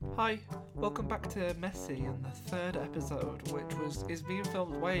Hi, welcome back to Messy in the third episode, which is being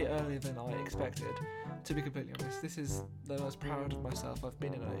filmed way earlier than I expected. To be completely honest, this is the most proud of myself I've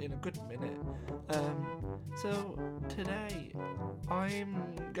been in a good minute. So today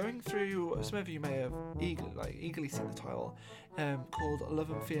I'm going through. Some of you may have eagerly seen the title, called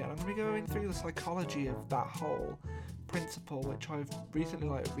Love and Fear, and I'm going to be going through the psychology of that whole principle, which I've recently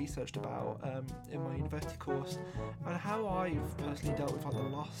researched about in my university course, and how I've personally dealt with the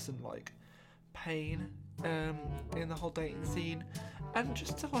loss and pain in the whole dating scene, and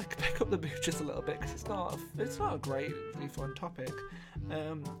just to pick up the mood just a little bit, because it's not a great, really fun topic.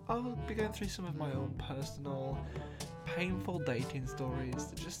 I'll be going through some of my own personal painful dating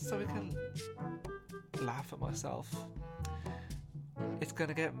stories, just so we can laugh at myself. It's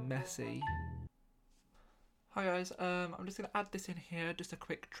gonna get messy. Hi guys, I'm just going to add this in here, just a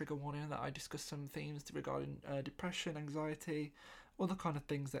quick trigger warning that I discuss some themes regarding depression, anxiety, all the kind of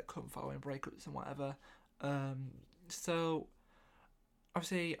things that come following breakups and whatever. So,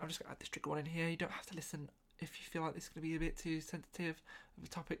 obviously, I'm just going to add this trigger warning here. You don't have to listen if you feel like this is going to be a bit too sensitive of a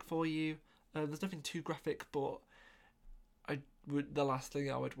topic for you. There's nothing too graphic, but the last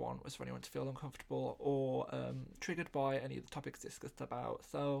thing I would want was for anyone to feel uncomfortable or triggered by any of the topics discussed about.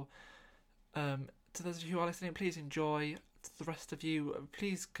 So, to those of you who are listening, please enjoy. To the rest of you,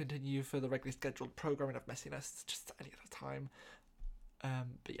 please continue for the regularly scheduled programming of messiness, just any other time.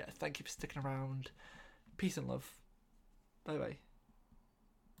 But yeah, thank you for sticking around. Peace and love. Bye bye.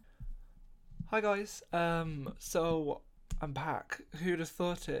 Hi guys. So I'm back. Who'd have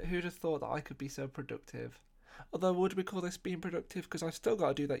thought it? Who'd have thought that I could be so productive? Although, would we call this being productive? Because I've still got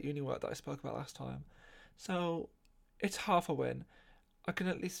to do that uni work that I spoke about last time. So it's half a win. I can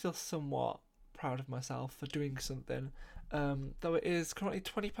at least feel somewhat proud of myself for doing something. Though it is currently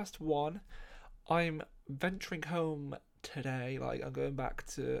 1:20. I'm venturing home today. I'm going back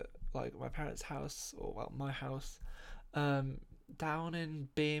to my parents' house, or my house, down in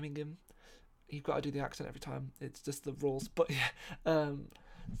Birmingham. You've got to do the accent every time. It's just the rules. But yeah,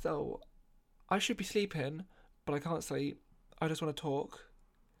 so I should be sleeping, but I can't sleep. I just want to talk.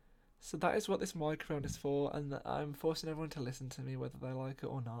 So that is what this microphone is for, and I'm forcing everyone to listen to me whether they like it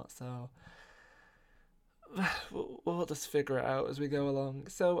or not. So we'll just figure it out as we go along.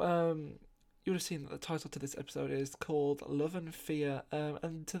 So you would have seen that the title to this episode is called Love and Fear.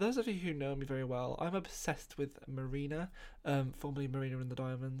 And to those of you who know me very well, I'm obsessed with Marina, formerly Marina and the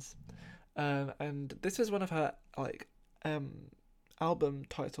Diamonds. And this is one of her album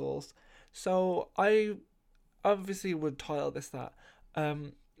titles. So I obviously would title this that.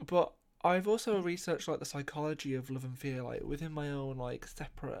 But I've also researched the psychology of love and fear within my own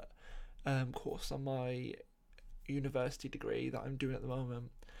separate course on my university degree that I'm doing at the moment,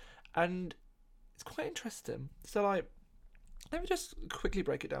 and it's quite interesting. So let me just quickly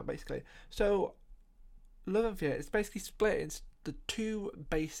break it down. Basically, so love and fear is basically split into the two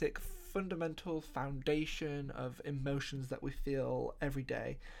basic fundamental foundation of emotions that we feel every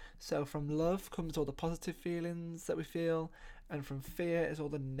day. So from love comes all the positive feelings that we feel, and from fear is all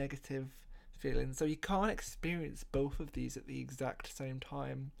the negative feelings. So you can't experience both of these at the exact same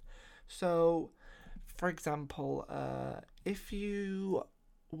time. So, for example, if you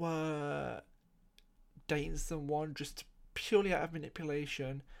were dating someone just purely out of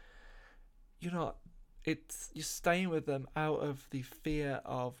manipulation, you're staying with them out of the fear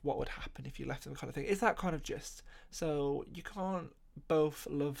of what would happen if you left them, kind of thing. It's that kind of gist. So you can't both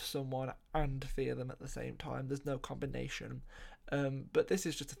love someone and fear them at the same time. There's no combination. But this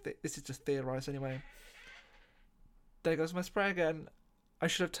is just theorized anyway. There goes my spray again. I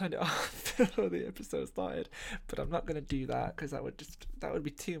should have turned it off before the episode started, but I'm not going to do that because that would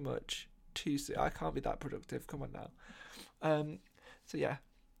be too much too soon. I can't be that productive. Come on now. So yeah,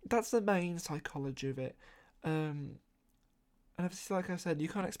 that's the main psychology of it. And obviously, like I said, you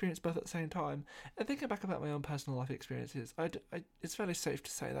can't experience both at the same time. And thinking back about my own personal life experiences, it's fairly safe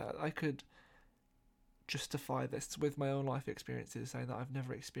to say that I could justify this with my own life experiences, saying that I've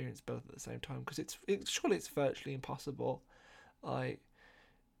never experienced both at the same time, because surely it's virtually impossible.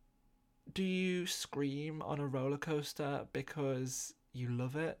 Do you scream on a roller coaster because you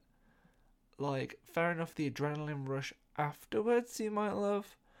love it? Fair enough, the adrenaline rush afterwards you might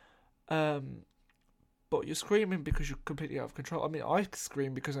love, but you're screaming because you're completely out of control. I mean, I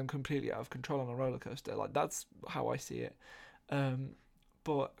scream because I'm completely out of control on a roller coaster. That's how I see it.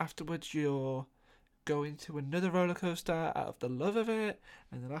 But afterwards you're going to another roller coaster out of the love of it,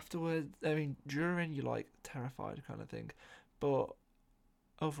 and then afterwards, during, you're terrified kind of thing, but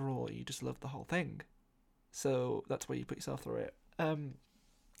overall you just love the whole thing. So that's where you put yourself through it.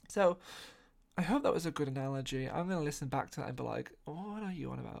 So I hope that was a good analogy. I'm gonna listen back to that and be like, oh, what are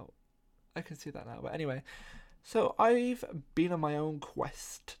you on about? I can see that now. But anyway, so I've been on my own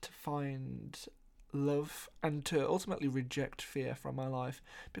quest to find love and to ultimately reject fear from my life,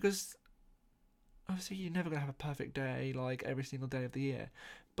 because obviously you're never gonna have a perfect day like every single day of the year,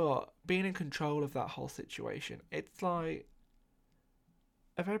 but being in control of that whole situation, it's like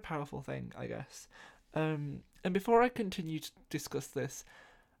a very powerful thing, I guess. And before I continue to discuss this,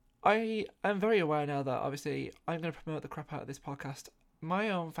 I am very aware now that obviously I'm going to promote the crap out of this podcast. My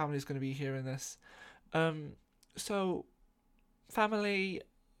own family is going to be hearing this. So family,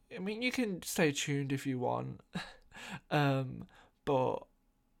 I mean, you can stay tuned if you want. um, but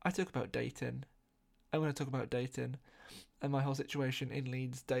I talk about dating. I'm going to talk about dating and my whole situation in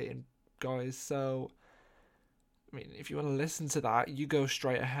Leeds dating guys. So, I mean, if you want to listen to that, you go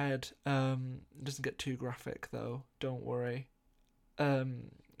straight ahead. It doesn't get too graphic though. Don't worry.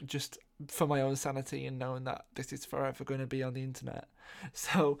 Um, just for my own sanity and knowing that this is forever going to be on the internet.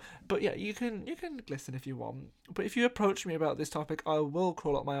 So, but yeah, you can listen if you want. But if you approach me about this topic, I will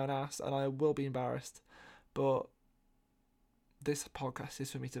crawl up my own ass and I will be embarrassed. But this podcast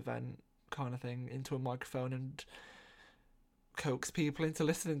is for me to vent, kind of thing, into a microphone and coax people into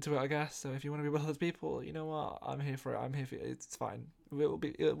listening to it, I guess. So if you want to be one of those people, you know what? I'm here for it. I'm here for it. It's fine. We'll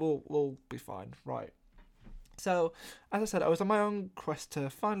be fine. Right. So, as I said, I was on my own quest to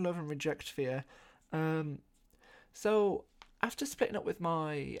find love and reject fear. So after splitting up with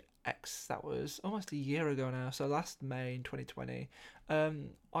my ex, that was almost a year ago now. So last May in 2020,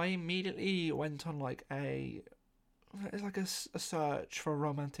 I immediately went on like it's like a search for a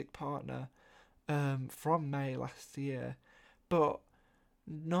romantic partner, from May last year, but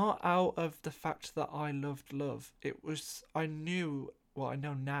not out of the fact that I loved love. It was, I knew what I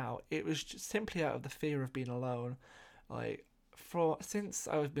know now. It was just simply out of the fear of being alone. Like, since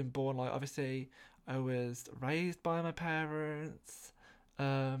I was been born, like obviously I was raised by my parents.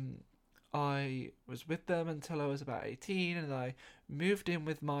 Um, I was with them until I was about 18, and I moved in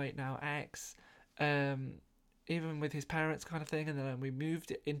with my now ex. Um, even with his parents, kind of thing, and then we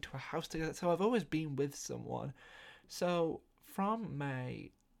moved into a house together. So I've always been with someone. So from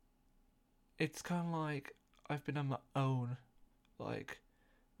May, it's kind of like I've been on my own. Like,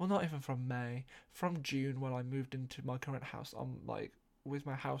 well, not even from May, from June when I moved into my current house. I'm like with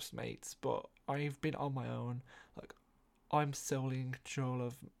my housemates, but I've been on my own. Like, I'm solely in control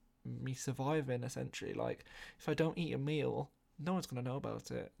of me surviving. Essentially, like if I don't eat a meal, no one's gonna know about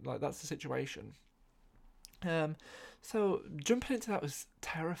it. Like that's the situation. Um, so jumping into that was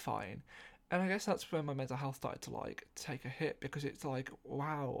terrifying, and I guess that's when my mental health started to like take a hit, because it's like,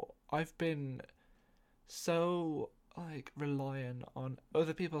 wow, I've been so like reliant on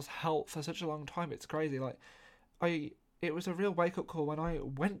other people's help for such a long time. It's crazy. Like it was a real wake up call when I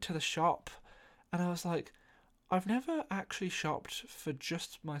went to the shop, and I was like, I've never actually shopped for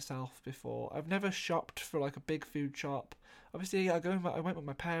just myself before. I've never shopped for like a big food shop. Obviously, I went with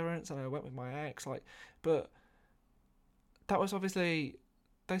my parents and I went with my ex, like, but that was obviously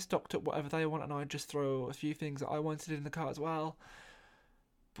they stocked up whatever they want, and I'd just throw a few things that I wanted in the cart as well.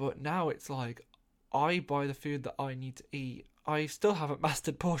 But now it's like I buy the food that I need to eat. I still haven't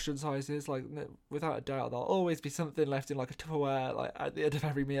mastered portion sizes. Like without a doubt, there'll always be something left in like a Tupperware, like at the end of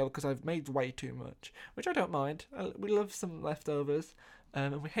every meal, because I've made way too much, which I don't mind. We love some leftovers,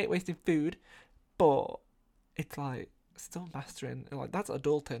 and we hate wasting food. But it's like still mastering. Like that's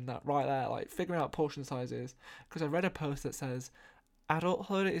adulting. That right there, like figuring out portion sizes. Because I read a post that says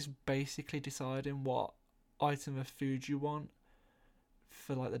adulthood is basically deciding what item of food you want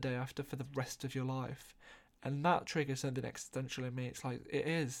for like the day after for the rest of your life. And that triggers something existential in me. It's like, it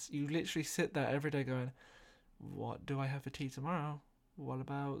is. You literally sit there every day going, what do I have for tea tomorrow? What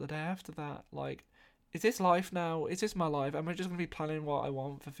about the day after that? Like, is this life now? Is this my life? Am I just going to be planning what I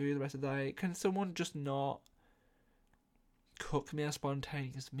want for food the rest of the day? Can someone just not cook me a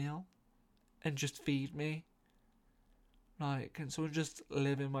spontaneous meal and just feed me? Like, can someone just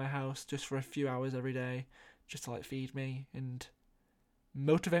live in my house just for a few hours every day, just to like feed me and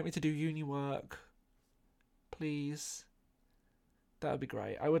motivate me to do uni work? Please. That would be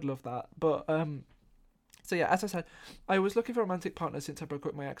great. I would love that. But so yeah, as I said, I was looking for a romantic partner since I broke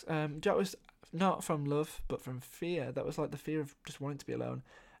up with my ex. That was not from love, but from fear. That was like the fear of just wanting to be alone.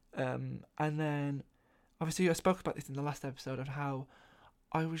 And then obviously I spoke about this in the last episode of how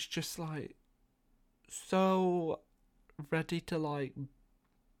I was just like so ready to like,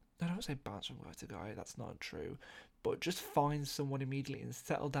 I don't say bounce from guy to guy, that's not true, but just find someone immediately and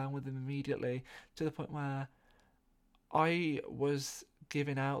settle down with them immediately, to the point where I was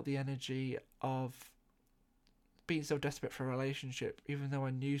giving out the energy of being so desperate for a relationship, even though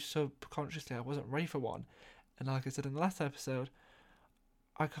I knew subconsciously I wasn't ready for one. And like I said in the last episode,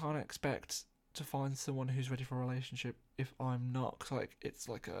 I can't expect to find someone who's ready for a relationship if I'm not. 'Cause like it's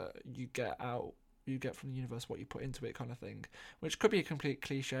like you get from the universe what you put into it kind of thing, which could be a complete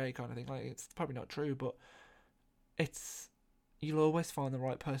cliche kind of thing. Like it's probably not true, but you'll always find the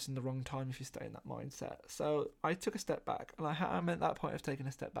right person at the wrong time if you stay in that mindset. So I took a step back, and I'm at that point of taking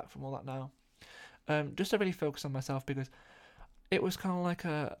a step back from all that now, just to really focus on myself, because it was kind of like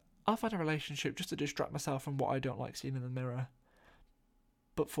I've had a relationship just to distract myself from what I don't like seeing in the mirror,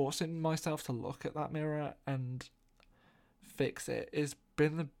 but forcing myself to look at that mirror and fix it has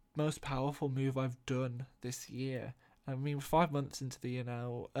been the most powerful move I've done this year. I mean, 5 months into the year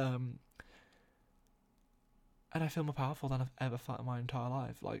now, and I feel more powerful than I've ever felt in my entire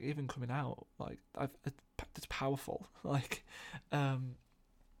life. Like, even coming out, like, it's powerful. Like,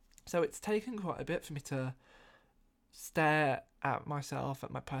 so it's taken quite a bit for me to stare at myself,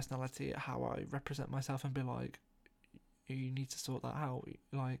 at my personality, at how I represent myself, and be like, you need to sort that out.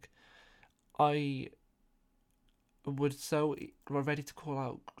 Like, I was so ready to call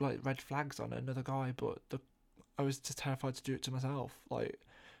out, like, red flags on another guy, but I was just terrified to do it to myself. Like,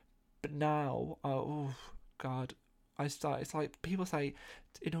 but now, oh God, it's like people say,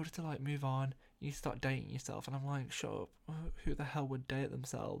 in order to like move on, you start dating yourself, and I'm like, shut up. Who the hell would date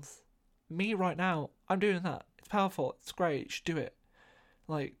themselves? Me right now, I'm doing that. It's powerful. It's great. You should do it.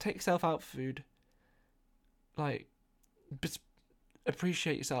 Like, take yourself out for food. Like, just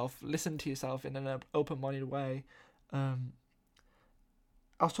appreciate yourself. Listen to yourself in an open-minded way.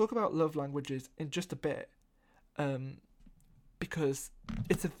 I'll talk about love languages in just a bit, because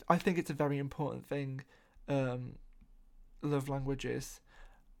I think it's a very important thing. Love languages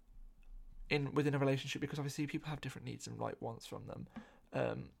within a relationship, because obviously people have different needs and like wants from them,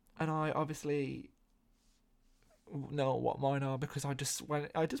 and I obviously know what mine are because I just went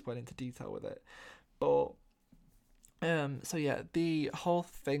into detail with it. But so yeah, the whole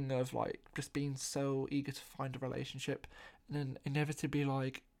thing of like just being so eager to find a relationship and then inevitably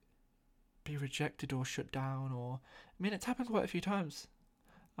like be rejected or shut down, or I mean, it's happened quite a few times.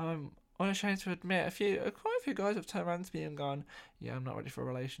 I'm unashamed to admit, quite a few guys have turned around to me and gone, "Yeah, I'm not ready for a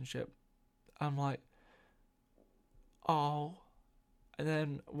relationship." I'm like, oh, and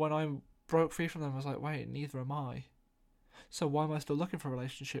then when I broke free from them, I was like, wait, neither am I. So why am I still looking for a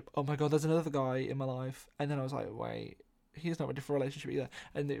relationship? Oh my God, there's another guy in my life, and then I was like, wait, he's not ready for a relationship either.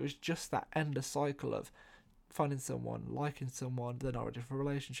 And it was just that endless cycle of finding someone, liking someone, they're not ready for a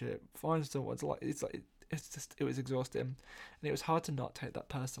relationship, finding someone, it was exhausting, and it was hard to not take that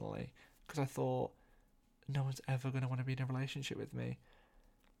personally, because I thought no one's ever going to want to be in a relationship with me.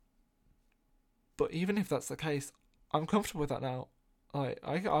 But even if that's the case, I'm comfortable with that now. Like,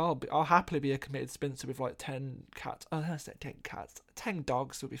 I'll happily be a committed spinster with like 10 cats. Oh, I said 10 cats. 10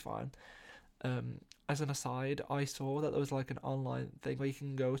 dogs would be fine. As an aside, I saw that there was like an online thing where you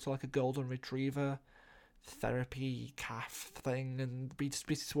can go to like a golden retriever therapy calf thing and be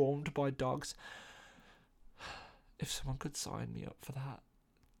swarmed by dogs. If someone could sign me up for that,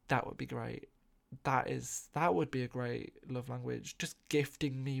 that would be great. That would be a great love language. Just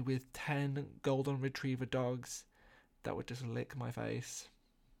gifting me with 10 golden retriever dogs that would just lick my face.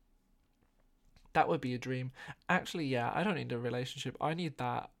 That would be a dream. Actually, yeah, I don't need a relationship. I need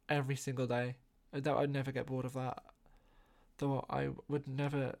that every single day. I'd never get bored of that. Though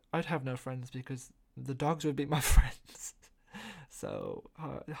I'd have no friends because the dogs would be my friends. So,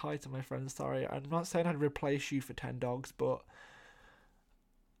 hi to my friends. Sorry, I'm not saying I'd replace you for 10 dogs, but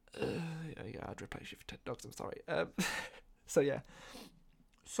yeah, I'd replace you for 10 dogs. I'm sorry. So yeah.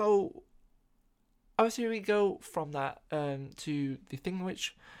 So obviously we go from that to the thing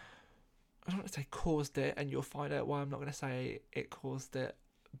which I don't want to say caused it, and you'll find out why I'm not going to say it caused it,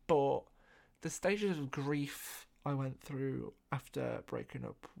 but the stages of grief I went through after breaking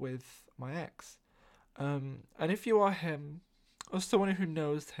up with my ex. And if you are him, or someone who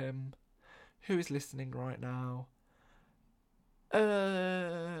knows him, who is listening right now, I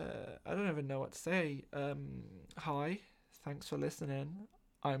don't even know what to say. Hi, thanks for listening.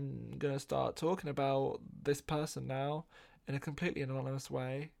 I'm gonna start talking about this person now in a completely anonymous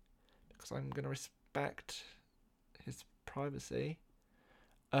way because I'm gonna respect his privacy.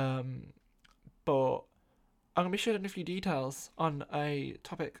 But I'm gonna be sharing a few details on a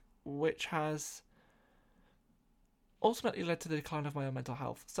topic which has ultimately led to the decline of my own mental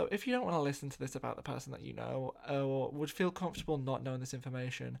health. So if you don't want to listen to this about the person that you know, or would feel comfortable not knowing this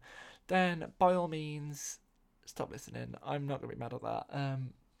information, then by all means, stop listening. I'm not going to be mad at that.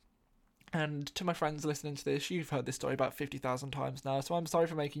 And to my friends listening to this, you've heard this story about 50,000 times now, so I'm sorry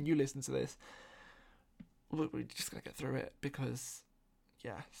for making you listen to this. we're just gonna get through it because,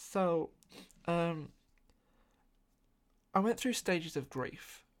 yeah. So, um, I went through stages of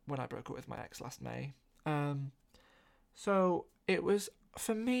grief when I broke up with my ex last May. Um, so it was,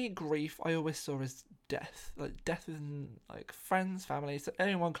 for me, grief I always saw as death, like death within like friends, family, so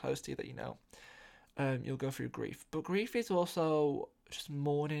anyone close to you that you know. You'll go through grief, but grief is also just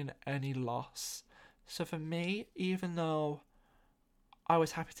mourning any loss. So for me, even though I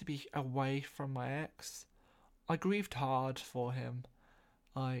was happy to be away from my ex, I grieved hard for him.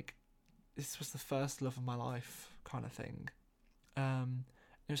 Like, this was the first love of my life, kind of thing.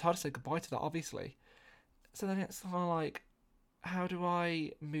 It was hard to say goodbye to that, obviously. So then it's kind of like, how do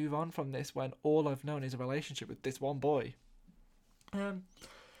I move on from this when all I've known is a relationship with this one boy? Um,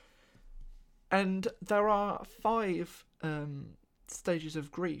 and there are 5 stages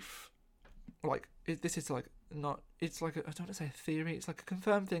of grief. Like, this is like not. It's like I don't want to say a theory. It's like a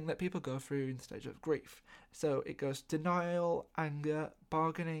confirmed thing that people go through in the stage of grief. So it goes denial, anger,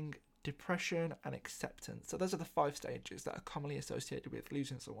 bargaining, depression, and acceptance. So those are the 5 stages that are commonly associated with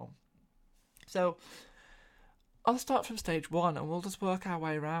losing someone. So I'll start from stage 1 and we'll just work our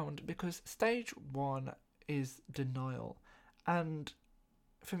way around, because stage 1 is denial. And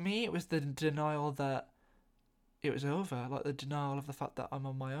for me, it was the denial that it was over, like the denial of the fact that I'm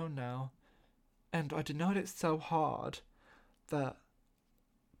on my own now. And I denied it so hard that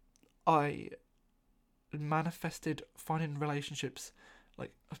I manifested finding relationships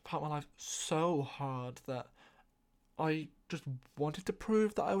like as part of my life so hard that I just wanted to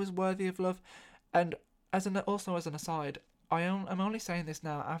prove that I was worthy of love. And as an aside, I'm only saying this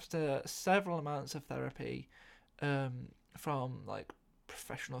now after several amounts of therapy, from like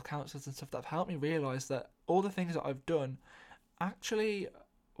professional counsellors and stuff that have helped me realise that all the things that I've done actually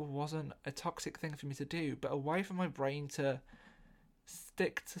wasn't a toxic thing for me to do, but a way for my brain to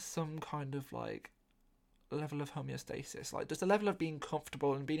stick to some kind of like level of homeostasis, like just a level of being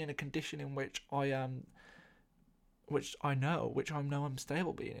comfortable and being in a condition in which I am, which I know I'm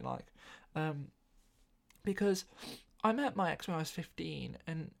stable being in, like, because I met my ex when I was 15,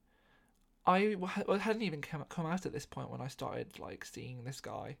 and I hadn't even come out at this point when I started like seeing this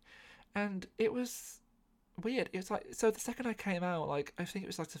guy, and it was weird. It was like, so the second I came out, like I think it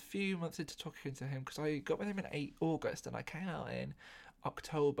was like a few months into talking to him, because I got with him in August and I came out in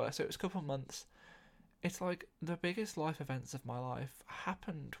October, so it was a couple of months. It's like the biggest life events of my life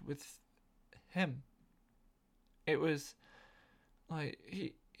happened with him. It was like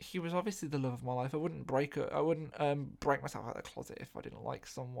he was obviously the love of my life. I wouldn't break myself out of the closet if I didn't like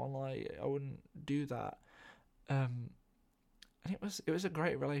someone. Like, I wouldn't do that. And it was a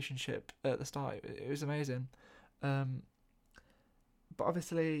great relationship at the start. It was amazing. But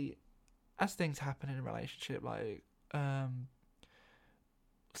obviously, as things happen in a relationship, like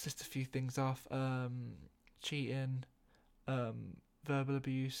let's list a few things off. Cheating, verbal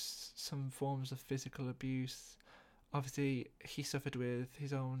abuse, some forms of physical abuse. Obviously, he suffered with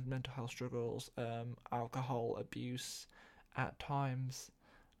his own mental health struggles, alcohol abuse at times,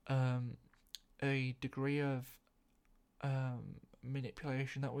 a degree of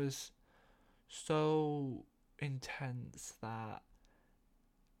manipulation that was so intense that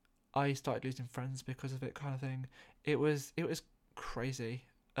I started losing friends because of it, kind of thing. It was crazy.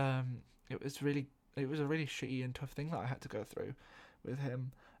 It was a really shitty and tough thing that I had to go through with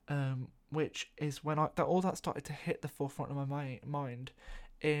him. Which is when all that started to hit the forefront of my mind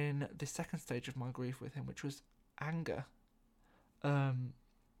in the second stage of my grief with him, which was anger. Where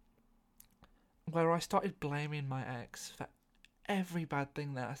I started blaming my ex for every bad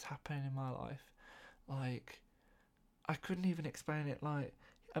thing that has happened in my life. Like, I couldn't even explain it. Like,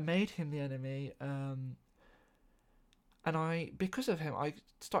 I made him the enemy, and because of him, I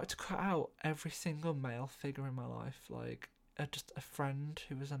started to cut out every single male figure in my life. Like, just a friend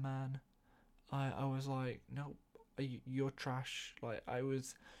who was a man. I was like, no, you're trash. Like, I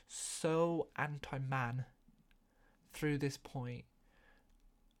was so anti-man through this point.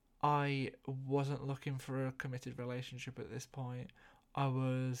 I wasn't looking for a committed relationship at this point. I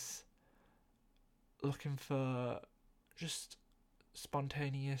was looking for just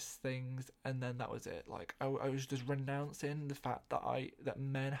spontaneous things, and then that was it. Like, I was just renouncing the fact that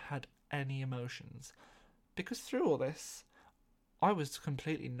men had any emotions, because through all this, I was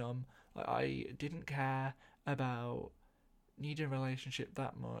completely numb. Like, I didn't care about needing a relationship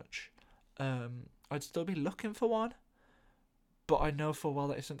that much. I'd still be looking for one, but I know for a while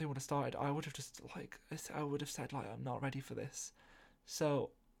that if something would have started, I would have just I would have said like, I'm not ready for this.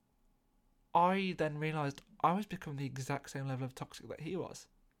 So I then realised I was becoming the exact same level of toxic that he was.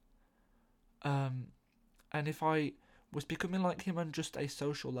 And if I was becoming like him on just a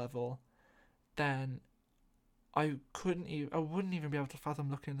social level, then I wouldn't even be able to fathom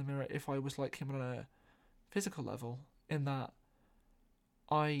looking in the mirror if I was like him on a physical level. In that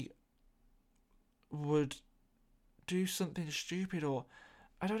I would do something stupid, or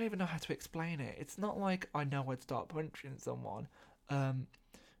I don't even know how to explain it. It's not like I know I'd start punching someone, um,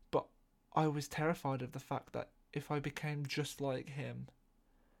 but I was terrified of the fact that if I became just like him,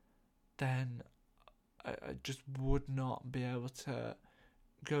 then I just would not be able to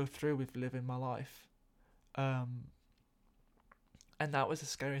go through with living my life. Um, and that was a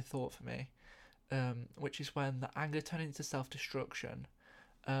scary thought for me, which is when the anger turned into self-destruction.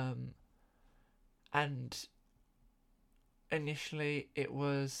 Um, and initially it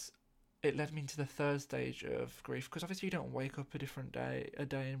led me into the third stage of grief, because obviously you don't wake up a day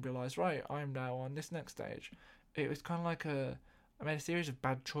and realise, right, I'm now on this next stage. It was kind of like I made a series of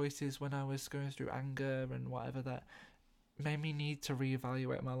bad choices when I was going through anger and whatever that made me need to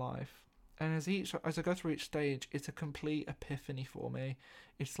reevaluate my life. And as I go through each stage, it's a complete epiphany for me.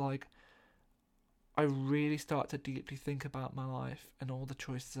 It's like I really start to deeply think about my life and all the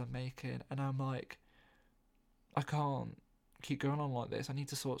choices I'm making, and I'm like, I can't keep going on like this. I need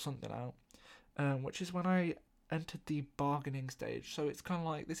to sort something out. Which is when I entered the bargaining stage. So it's kind of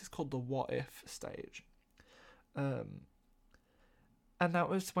like, this is called the what if stage. And that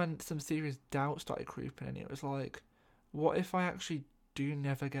was when some serious doubt started creeping in. It was like, what if I actually do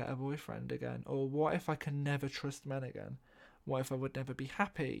never get a boyfriend again? Or what if I can never trust men again? What if I would never be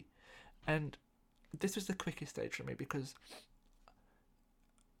happy? And this was the quickest stage for me, because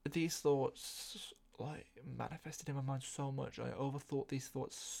these thoughts like manifested in my mind so much. I overthought these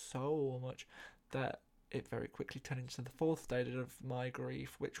thoughts so much that it very quickly turned into the fourth stage of my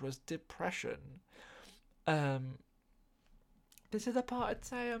grief, which was depression. This is the part I'd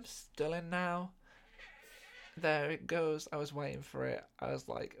say I'm still in now. There it goes. I was waiting for it. I was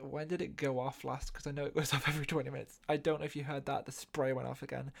like, when did it go off last? Because I know it goes off every 20 minutes. I don't know if you heard that. The spray went off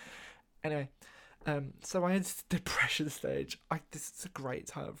again. Anyway, so I had this depression stage. This is a great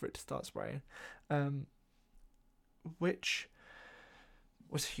time for it to start spraying, which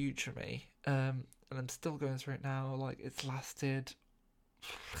was huge for me. And I'm still going through it now. Like, it's lasted,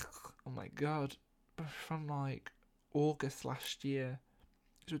 oh my god, from like August last year.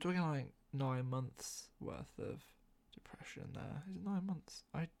 So we're talking like 9 months worth of depression there. Is it 9 months?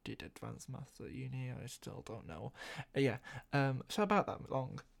 I did advanced maths at uni. I still don't know. Yeah. So about that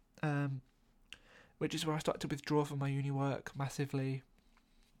long. Which is where I started to withdraw from my uni work massively.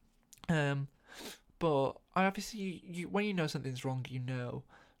 But I obviously, when you know something's wrong, you know.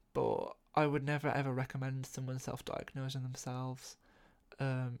 But I would never ever recommend someone self-diagnosing themselves.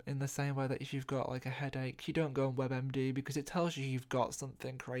 In the same way that if you've got like a headache, you don't go on WebMD because it tells you you've got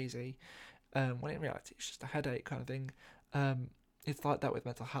something crazy. When in reality it's just a headache kind of thing. It's like that with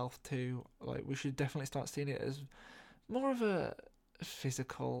mental health too. Like, we should definitely start seeing it as more of a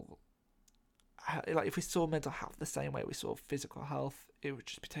physical. Like, if we saw mental health the same way we saw physical health, it would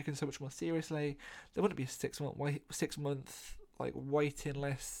just be taken so much more seriously. There wouldn't be a 6 month like waiting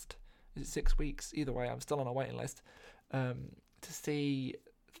list. Is it 6 weeks? Either way, I'm still on a waiting list. To see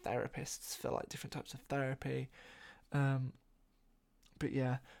therapists for like different types of therapy.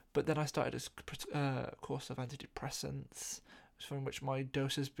 But then I started a course of antidepressants, from which my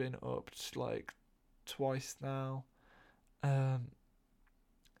dose has been upped like twice now. And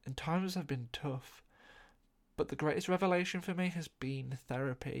times have been tough, but the greatest revelation for me has been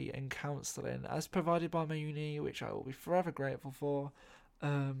therapy and counselling, as provided by my uni, which I will be forever grateful for.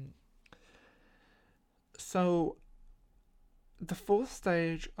 So the fourth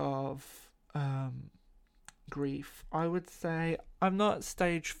stage of grief, I would say I'm not at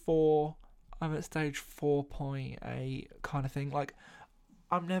stage 4. I'm at stage 4.8 kind of thing. Like,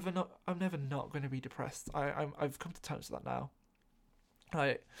 I'm never not going to be depressed. I've come to terms with that now.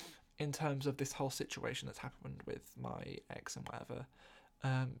 Like, in terms of this whole situation that's happened with my ex and whatever,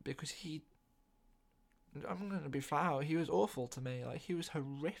 because I'm going to be flat out, he was awful to me. Like, he was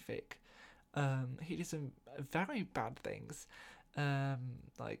horrific. He did some very bad things,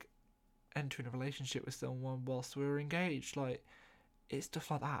 like entering a relationship with someone whilst we were engaged. Like, it's stuff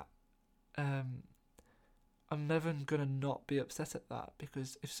like that. I'm never gonna not be upset at that,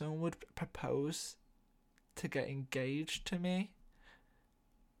 because if someone would propose to get engaged to me,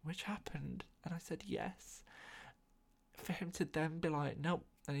 which happened, and I said yes, for him to then be like, nope,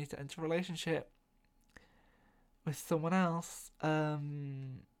 I need to enter a relationship with someone else, you're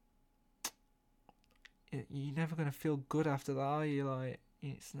never going to feel good after that, are you? Like,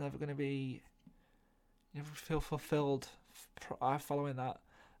 it's never going to be, you never feel fulfilled following that.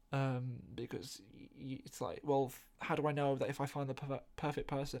 Because it's like, well, how do I know that if I find the perfect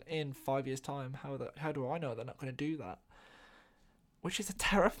person in 5 years' time, how do I know they're not going to do that? Which is a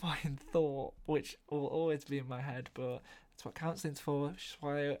terrifying thought, which will always be in my head, but that's what counselling's for, which is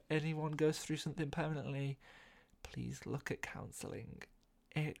why anyone goes through something permanently, please look at counselling.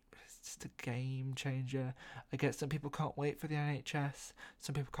 It's just a game changer. I get some people can't wait for the NHS,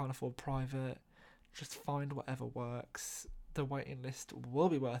 some people can't afford private. Just find whatever works. The waiting list will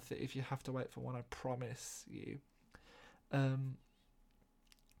be worth it if you have to wait for one, I promise you.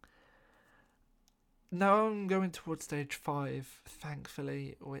 Now I'm going towards stage 5,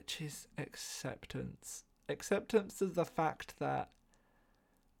 thankfully, which is acceptance. Acceptance of the fact that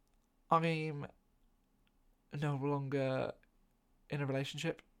I'm no longer in a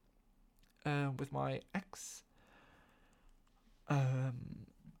relationship with my ex.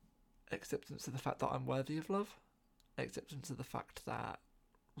 Acceptance of the fact that I'm worthy of love. Acceptance of the fact that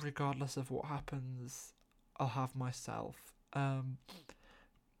regardless of what happens, I'll have myself.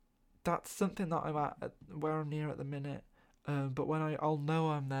 That's something that I'm at where I'm near at the minute. But when I'll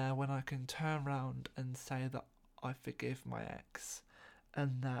know I'm there when I can turn around and say that I forgive my ex,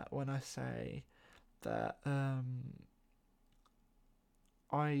 and that when I say that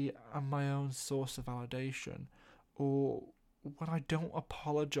I am my own source of validation, or when I don't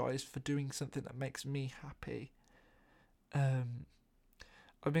apologise for doing something that makes me happy.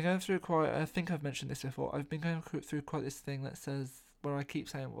 I've been going through I think I've mentioned this before, I've been going through quite this thing that says, where I keep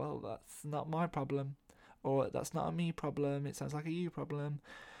saying, well, that's not my problem, or that's not a me problem, it sounds like a you problem,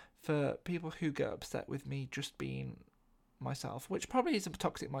 for people who get upset with me just being myself, which probably is a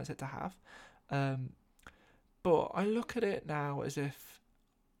toxic mindset to have. But I look at it now as if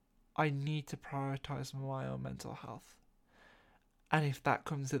I need to prioritise my own mental health. And if that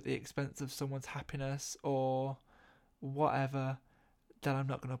comes at the expense of someone's happiness or whatever, then I'm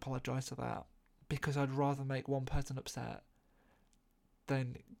not going to apologise for that. Because I'd rather make one person upset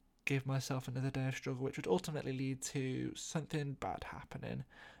than give myself another day of struggle, which would ultimately lead to something bad happening.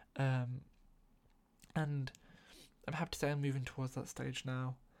 And I'm happy to say I'm moving towards that stage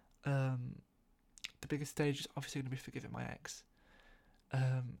now. The biggest stage is obviously going to be forgiving my ex.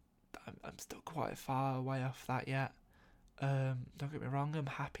 I'm still quite far away off that yet. Don't get me wrong, I'm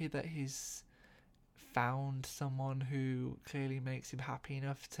happy that he's found someone who clearly makes him happy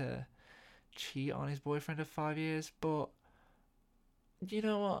enough to cheat on his boyfriend of 5 years, but you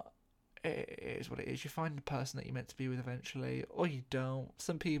know what? It is what it is. You find the person that you're meant to be with eventually, or you don't.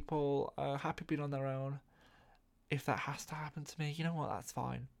 Some people are happy being on their own. If that has to happen to me, you know what? That's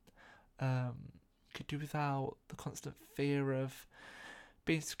fine. Could do without the constant fear of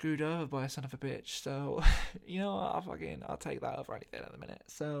being screwed over by a son of a bitch. So, you know what? I'll take that over anything at the minute.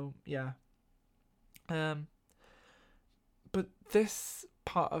 So, yeah. But this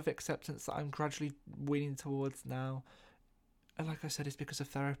part of acceptance that I'm gradually weaning towards now, and like I said, it's because of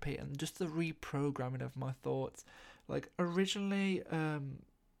therapy and just the reprogramming of my thoughts. Like, originally,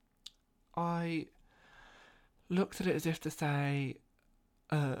 I looked at it as if to say,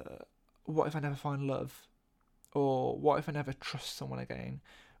 what if I never find love? Or what if I never trust someone again?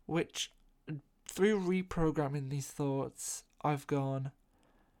 Which, through reprogramming these thoughts, I've gone,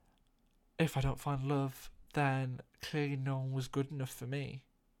 if I don't find love, then clearly no one was good enough for me.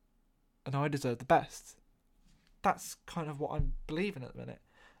 And I deserve the best. That's kind of what I'm believing at the minute.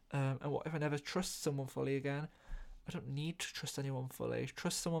 And what if I never trust someone fully again? I don't need to trust anyone fully.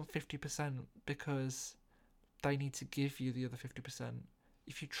 Trust someone 50% because they need to give you the other 50%.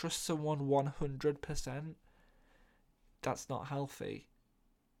 If you trust someone 100%, that's not healthy.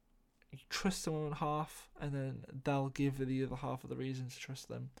 You trust someone half, and then they'll give the other half of the reasons to trust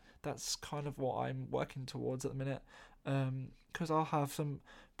them. That's kind of what I'm working towards at the minute. Because I'll have some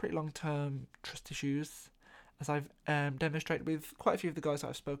pretty long-term trust issues, as I've demonstrated with quite a few of the guys that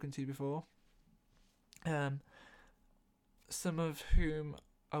I've spoken to before. Some of whom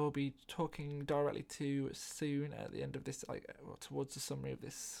I will be talking directly to soon at the end of this, towards the summary of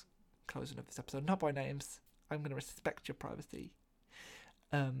this, closing of this episode. Not by names. I'm going to respect your privacy.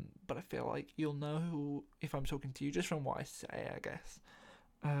 But I feel like you'll know who, if I'm talking to you, just from what I say, I guess.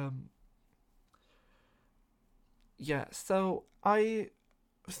 So I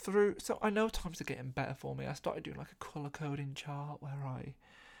know times are getting better for me. I started doing like a colour coding chart where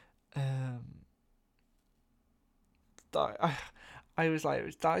I was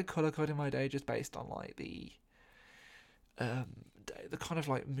like, started colour coding my day just based on like the kind of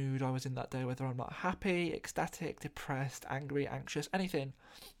like mood I was in that day, whether I'm not happy, ecstatic, depressed, angry, anxious, anything.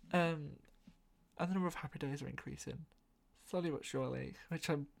 And the number of happy days are increasing slowly but surely, which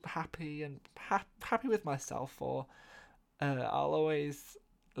I'm happy and happy with myself for. I'll always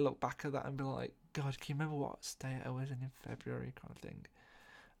look back at that and be like, God, can you remember what state I was in February, kind of thing?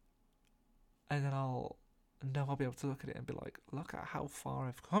 And then I'll be able to look at it and be like, look at how far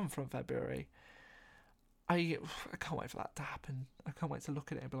I've come from February. I can't wait for that to happen. I can't wait to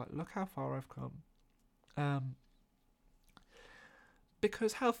look at it and be like, look how far I've come.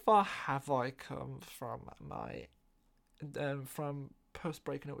 Because how far have I come from my from post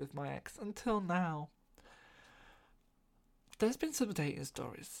breaking up with my ex until now? There's been some dating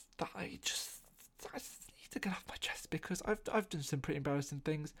stories that I just need to get off my chest, because I've done some pretty embarrassing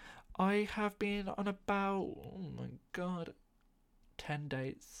things. I have been on about, oh my god, 10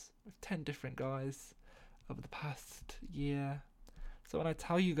 dates with 10 different guys over the past year. So when I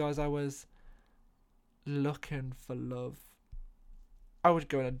tell you guys I was looking for love, I would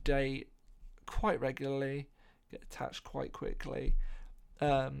go on a date quite regularly, get attached quite quickly.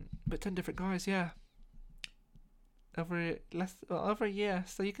 But 10 different guys, yeah. Over a year.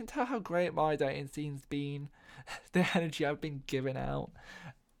 So you can tell how great my dating scene's been. The energy I've been giving out.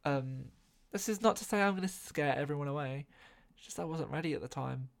 This is not to say I'm going to scare everyone away. It's just I wasn't ready at the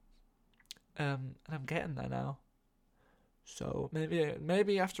time. And I'm getting there now. So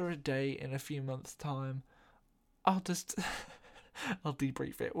maybe after a date in a few months' time, I'll just I'll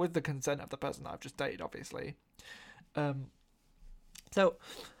debrief it with the consent of the person that I've just dated, obviously. So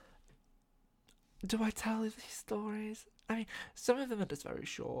do I tell these stories? I mean, some of them are just very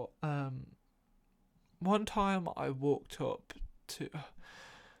short. One time I walked up to...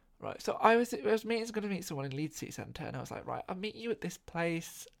 Right, so I was going to meet someone in Leeds City Centre, and I was like, right, I'll meet you at this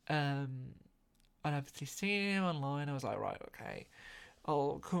place. And I've obviously seen him online. I was like, right, okay,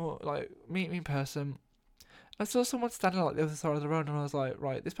 I'll come, like, meet me in person. I saw someone standing like the other side of the road, and I was like,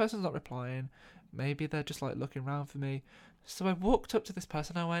 right, this person's not replying. Maybe they're just like looking around for me. So I walked up to this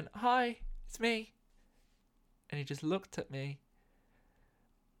person. I went, "Hi, it's me." And he just looked at me.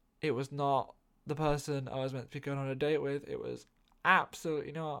 It was not the person I was meant to be going on a date with. It was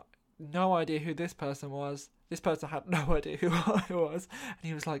absolutely not. No idea who this person was. This person had no idea who I was. And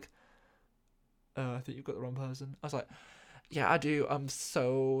he was like, I think you've got the wrong person. I was like, yeah, I do. I'm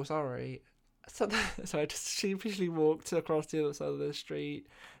so sorry. So I just sheepishly walked across the other side of the street,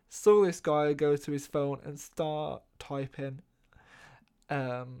 saw this guy go to his phone and start typing,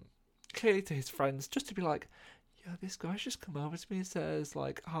 clearly to his friends, just to be like, yeah, this guy's just come over to me and says,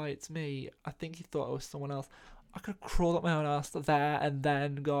 like, hi, it's me. I think he thought I was someone else. I could have crawled up my own ass there and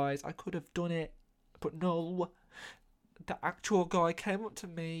then, guys. I could have done it. But no. The actual guy came up to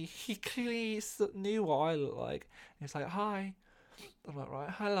me. He clearly knew what I looked like. He was like, hi. I'm like, right,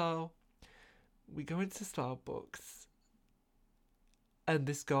 hello. We go into Starbucks. And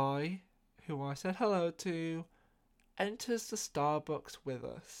this guy, who I said hello to, enters the Starbucks with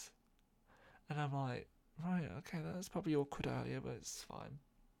us. And I'm like, right, okay, that's probably awkward earlier, but it's fine.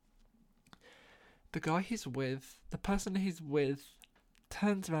 The guy he's with, the person he's with,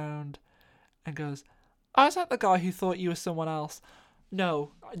 turns around and goes, "Oh, is that the guy who thought you were someone else?"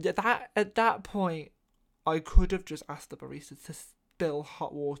 No, at that point, I could have just asked the barista to spill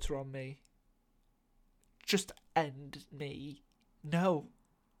hot water on me. Just end me. No.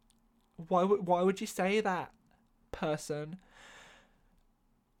 Why would you say that, person?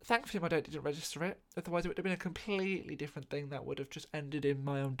 Thankfully, my date didn't register it. Otherwise, it would have been a completely different thing that would have just ended in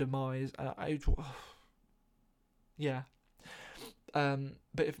my own demise. Yeah. But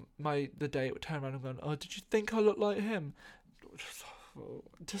if the date would turn around and go, "Oh, did you think I look like him?"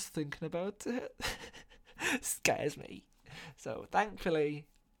 Just thinking about it scares me. So thankfully,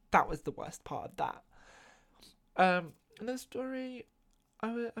 that was the worst part of that. Another story.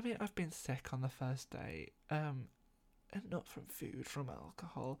 I've been sick on the first date. And not from food, from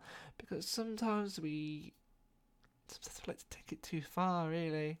alcohol, because sometimes we like to take it too far,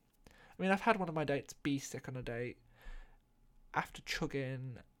 really. I mean, I've had one of my dates be sick on a date after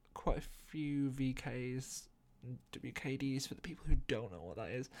chugging quite a few VKs, WKDs for the people who don't know what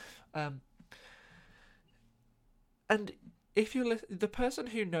that is. And if you're the person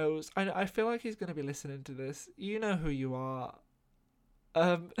who knows, I feel like he's going to be listening to this. You know who you are.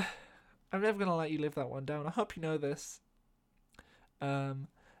 I'm never going to let you live that one down. I hope you know this.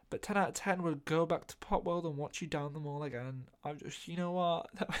 But 10 out of 10 would go back to Pop World and watch you down the mall again. I'm just, you know what?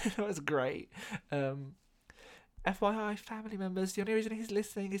 That was great. FYI, family members, the only reason he's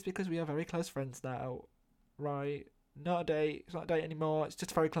listening is because we are very close friends now. Right? Not a date. It's not a date anymore. It's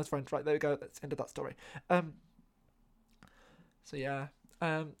just very close friends. Right, there we go. That's the end of that story. So yeah.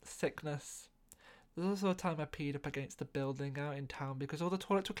 Sickness. There's also a time I peed up against a building out in town because all the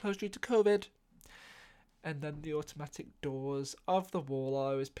toilets were closed due to COVID. And then the automatic doors of the wall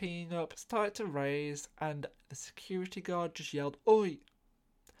I was peeing up started to raise, and the security guard just yelled, "Oi!"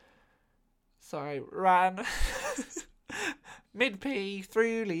 So I ran mid-P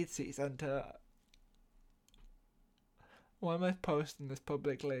through Leeds City Centre. Why am I posting this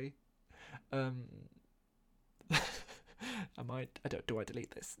publicly? I might. I don't. Do I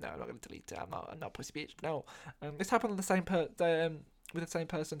delete this? No, I'm not going to delete it. I'm not pussy bitch. No. This happened on the same with the same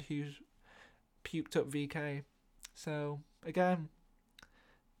person who puked up VK. So again,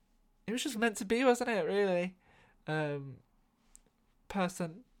 it was just meant to be, wasn't it? Really.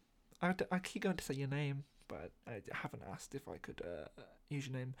 Person. I keep going to say your name, but I haven't asked if I could use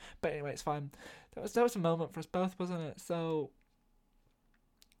your name. But anyway, it's fine. That was a moment for us both, wasn't it? So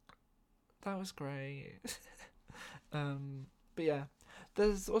that was great. But yeah,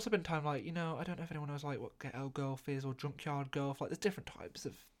 there's also been time like, I don't know if anyone knows like what ghetto golf is or junkyard golf. Like there's different types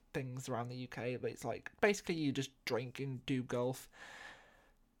of things around the UK, but it's like basically you just drink and do golf.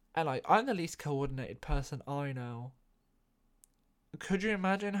 And like I'm the least coordinated person I know. Could you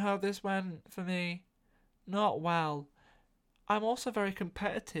imagine how this went for me? Not well. I'm also very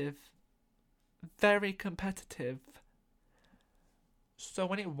competitive. Very competitive. So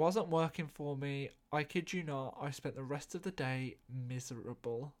when it wasn't working for me, I kid you not, I spent the rest of the day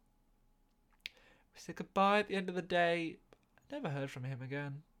miserable. We said goodbye at the end of the day. Never heard from him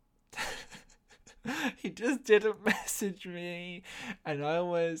again. He just didn't message me, and I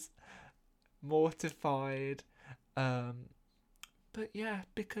was mortified. But yeah,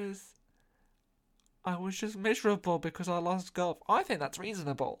 because I was just miserable because I lost golf. I think that's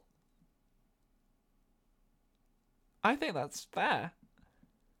reasonable. I think that's fair.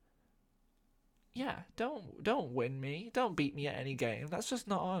 Yeah, don't win me. Don't beat me at any game. That's just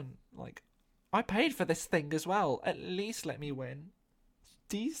not on. Like, I paid for this thing as well. At least let me win.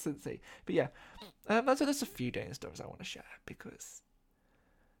 Decency. But yeah, that's just a few dating stories I want to share because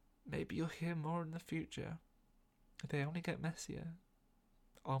maybe you'll hear more in the future. They only get messier.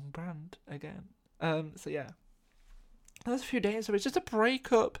 On brand again. So yeah, that's a few days. So it's just a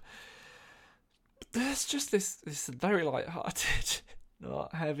breakup. There's just this very light-hearted,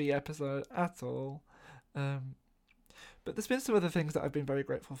 not heavy episode at all. But there's been some other things that I've been very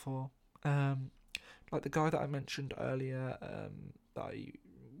grateful for. Like the guy that I mentioned earlier, that I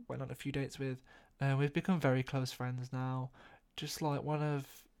went on a few dates with. We've become very close friends now. Just like one of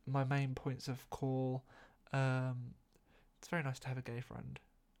my main points of call. It's very nice to have a gay friend.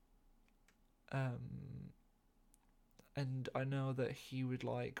 And I know that he would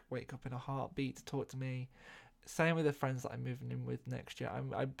like wake up in a heartbeat to talk to me. Same with the friends that I'm moving in with next year.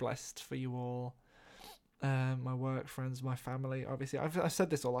 I'm blessed for you all. My work friends, my family. Obviously, I've said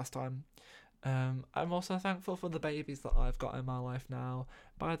this all last time. I'm also thankful for the babies that I've got in my life now.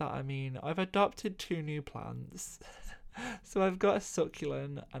 By that I mean I've adopted 2 new plants. So I've got a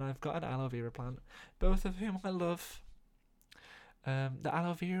succulent and I've got an aloe vera plant, both of whom I love. The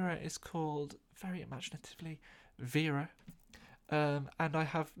aloe vera is called, very imaginatively, Vera. And I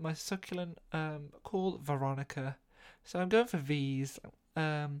have my succulent called Veronica. So I'm going for V's.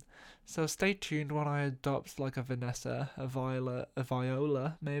 So stay tuned when I adopt like a Vanessa, a Violet, a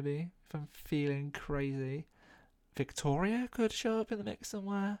Viola, maybe, if I'm feeling crazy. Victoria could show up in the mix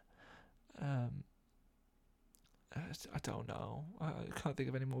somewhere. I don't know. I can't think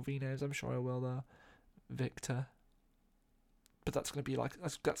of any more V names. I'm sure I will though. Victor. But that's gonna be like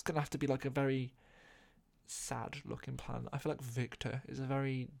that's gonna have to be like a very sad looking plant. I feel like Victor is a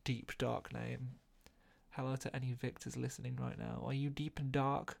very deep, dark name. Hello to any Victors listening right now. Are you deep and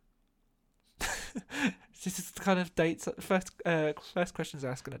dark? This is the kind of dates. First questions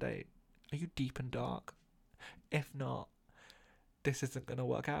asked on a date. Are you deep and dark? If not, this isn't gonna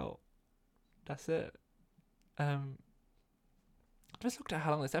work out. That's it. I just looked at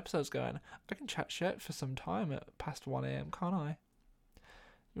how long this episode's going. I can chat shit for some time at past 1 a.m, can't I?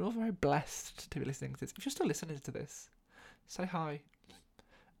 You're all very blessed to be listening to this. If you're still listening to this, say hi.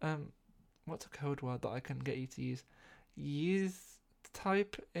 What's a code word that I can get you to use?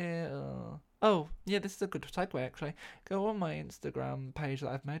 Type oh, yeah, this is a good segue actually. Go on my Instagram page that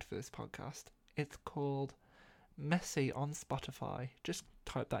I've made for this podcast. It's called Messy on Spotify. Just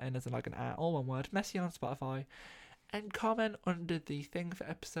type that in as like an at, all one word. Messy on Spotify. And comment under the thing for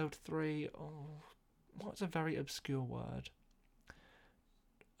episode 3. Oh, what's a very obscure word?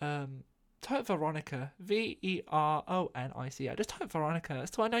 Type Veronica. Veronica. Just type Veronica.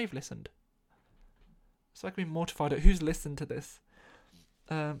 So I know you've listened. So I can be mortified at who's listened to this.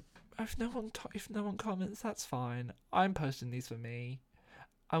 If no one comments, that's fine. I'm posting these for me.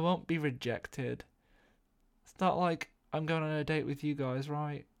 I won't be rejected. It's not like I'm going on a date with you guys,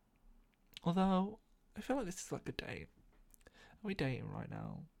 right? Although I feel like this is like a date. Are we dating right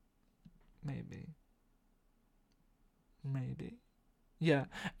now? Maybe. Yeah.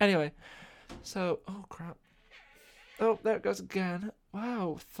 Anyway, So, oh crap. Oh, there it goes again.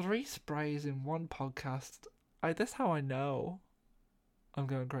 Wow, 3 sprays in one podcast. That's how I know I'm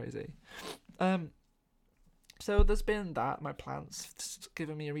going crazy. So there's been that. My plants just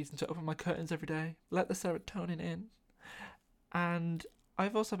giving me a reason to open my curtains every day, let the serotonin in, and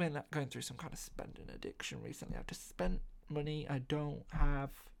I've also been going through some kind of spending addiction recently. I've just spent money I don't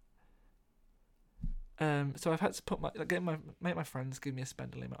have. So I've had to make my friends give me a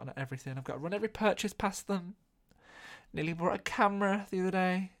spend limit on everything. I've got to run every purchase past them. Nearly bought a camera the other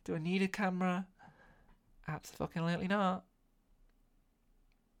day. Do I need a camera? Absolutely not.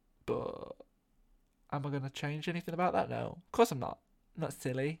 But am I going to change anything about that? No. Of course I'm not. I'm not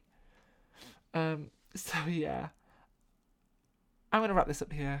silly. So yeah. I'm going to wrap this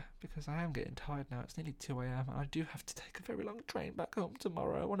up here because I am getting tired now. It's nearly 2 a.m. and I do have to take a very long train back home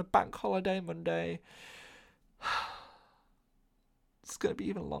tomorrow. I want a bank holiday Monday. It's going to be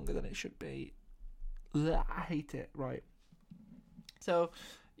even longer than it should be. Ugh, I hate it. Right. So,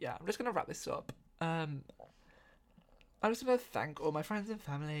 yeah, I'm just going to wrap this up. I'm just going to thank all my friends and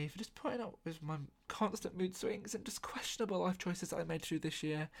family for just putting up with my constant mood swings and just questionable life choices that I made through this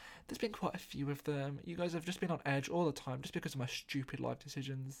year. There's been quite a few of them. You guys have just been on edge all the time just because of my stupid life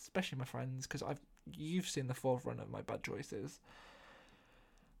decisions, especially my friends, because you've seen the forefront of my bad choices.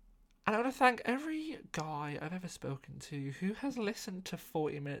 And I want to thank every guy I've ever spoken to who has listened to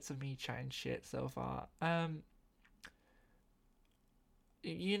 40 minutes of me chatting shit so far.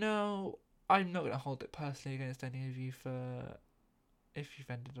 You know, I'm not going to hold it personally against any of you for if you've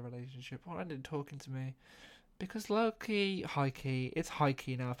ended a relationship or ended talking to me, because low-key, high-key, it's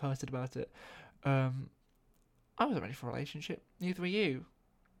high-key now, I've posted about it. I wasn't ready for a relationship, neither were you.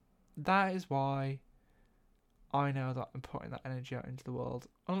 That is why I know that I'm putting that energy out into the world.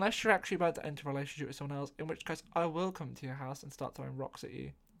 Unless you're actually about to enter a relationship with someone else, in which case I will come to your house and start throwing rocks at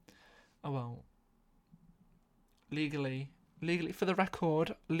you. I won't. Legally, for the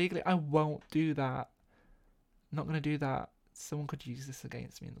record, legally, I won't do that. I'm not going to do that. Someone could use this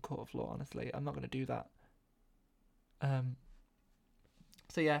against me in the court of law, honestly. I'm not going to do that.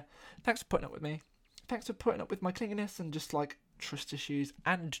 So yeah, thanks for putting up with me. Thanks for putting up with my clinginess and just like trust issues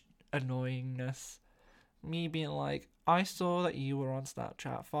and annoyingness. Me being like, I saw that you were on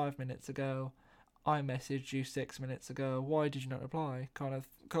Snapchat 5 minutes ago. I messaged you 6 minutes ago. Why did you not reply? Kind of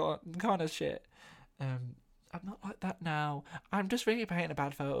shit. I'm not like that now. I'm just really painting a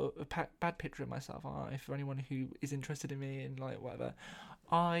bad picture of myself, aren't I? For anyone who is interested in me and like whatever,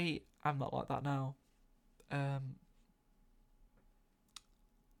 I am not like that now.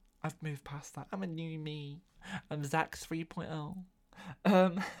 I've moved past that. I'm a new me. I'm Zack 3.0.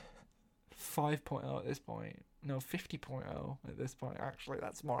 5.0 at this point. No, 50.0 at this point. Actually,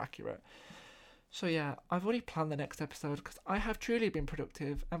 that's more accurate. So yeah, I've already planned the next episode because I have truly been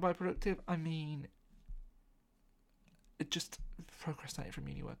productive, and by productive I mean just procrastinating from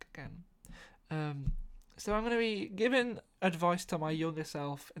uni work again. So I'm going to be giving advice to my younger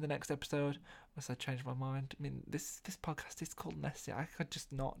self in the next episode unless I change my mind. I mean, this podcast is called Messy. I could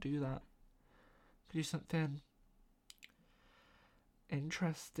just not do that. I could do something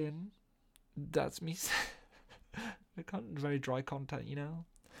interesting. That's me. Very dry content, you know.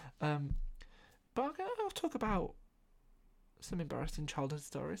 But I'll talk about some embarrassing childhood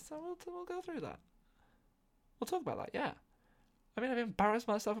stories, so we'll go through that. We'll talk about that, yeah. I mean, I've embarrassed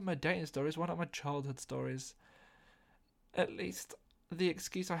myself in my dating stories. Why not my childhood stories? At least the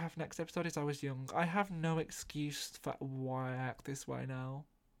excuse I have next episode is I was young. I have no excuse for why I act this way now.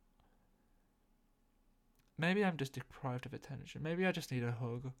 Maybe I'm just deprived of attention. Maybe I just need a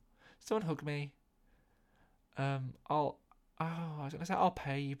hug. Someone hug me. I was gonna say I'll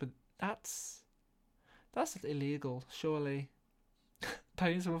pay you, but that's illegal, surely.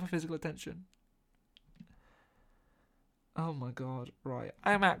 Paying someone for physical attention. Oh my god, right.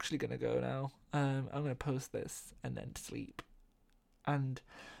 I'm actually going to go now. I'm going to post this and then sleep. And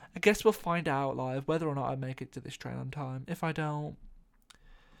I guess we'll find out live whether or not I make it to this train on time. If I don't,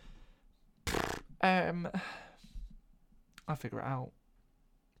 I'll figure it out.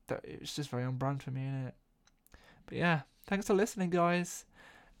 It's just very on brand for me, innit? But yeah, thanks for listening, guys.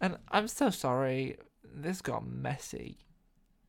 And I'm so sorry. This got messy.